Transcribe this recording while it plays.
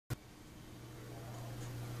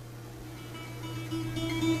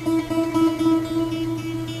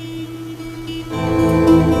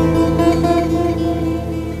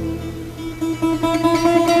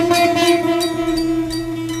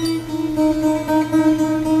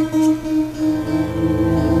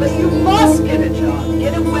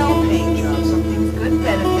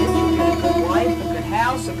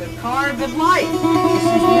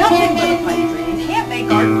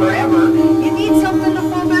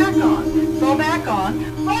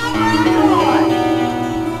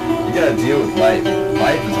deal with life.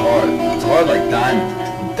 Life is hard. It's hard like diamonds.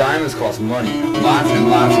 And diamonds cost money. Lots and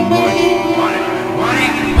lots of money. Money,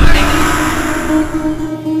 money, money!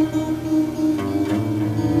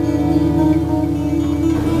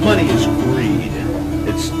 Money is greed.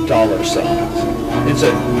 It's dollar signs. It's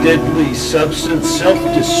a deadly substance,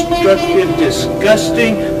 self-destructive,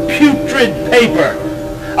 disgusting, putrid paper.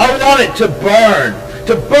 I want it to burn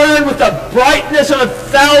with the brightness of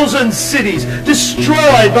 1,000 cities,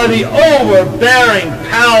 destroyed by the overbearing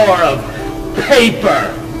power of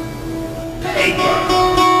paper. Paper.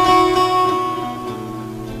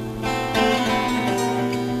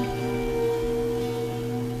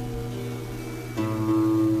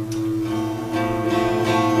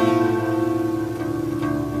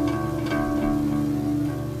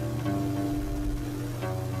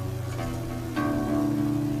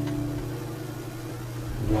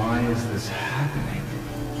 Why is this happening?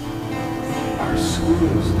 Our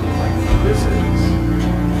schools look like prisons.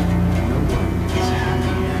 No one is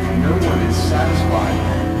happy. No one is satisfied.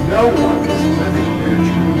 No one is living their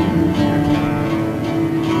dream.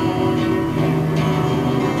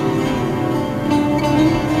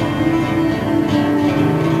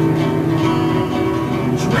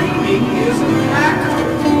 Dreaming isn't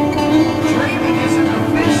accurate. Dreaming isn't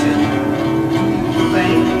efficient. You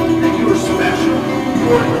think that you're special.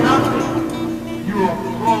 You're nothing. You're a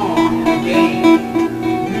pawn in the game.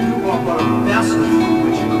 You are but a vessel through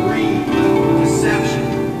which greed, deception,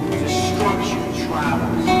 destruction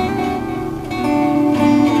travels.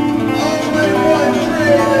 Only one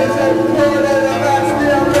dream is important, and that's the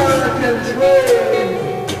American dream.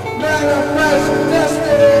 Manifest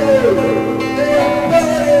destiny. The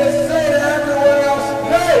ability to say to everyone else,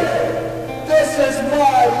 hey, this is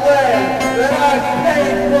my land that I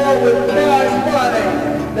paid for with my money.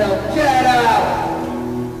 Now get out!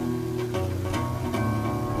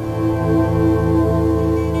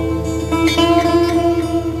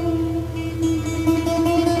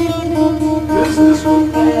 Business will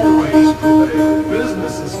always prevail.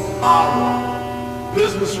 Business is power.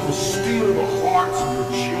 Business will steal the hearts of your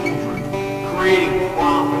children, creating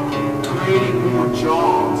profit, creating more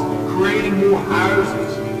jobs, creating more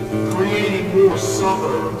houses, creating more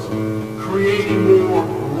suburbs, creating more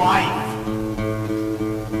life.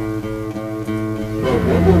 But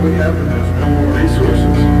what will we have when there's no more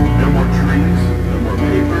resources, no more trees, no more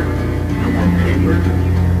paper, no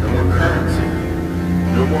more currency,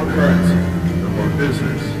 no more currency, no more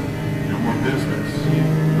business, no more business,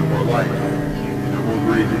 no more life, no more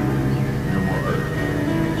breathing, no more earth.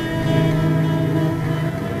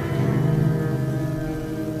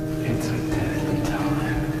 It's a deadly time.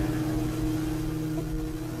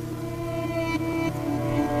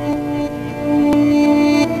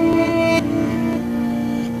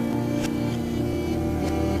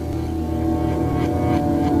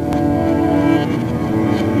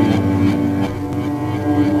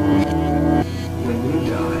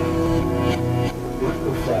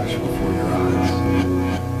 Before your eyes.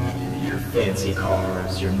 Your fancy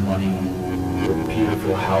cars, your money, your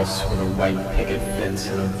beautiful house with a white picket fence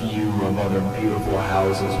and a view of other beautiful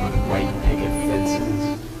houses with white picket fences.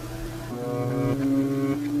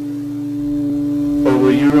 Or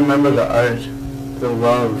will you remember the art, the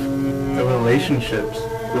love, the relationships,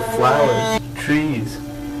 the flowers, trees,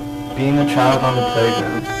 being a child on the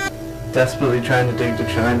playground, desperately trying to dig to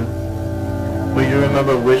China? Will you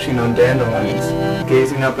remember wishing on dandelions,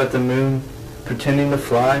 gazing up at the moon, pretending to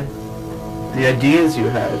fly? The ideas you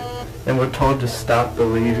had, and were told to stop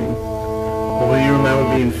believing. Or will you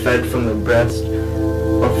remember being fed from the breast,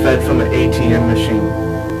 or fed from an ATM machine?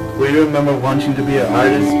 Will you remember wanting to be an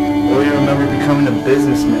artist, or will you remember becoming a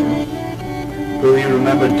businessman? Will you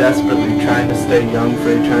remember desperately trying to stay young for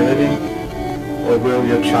eternity? Or will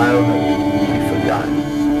your childhood be forgotten?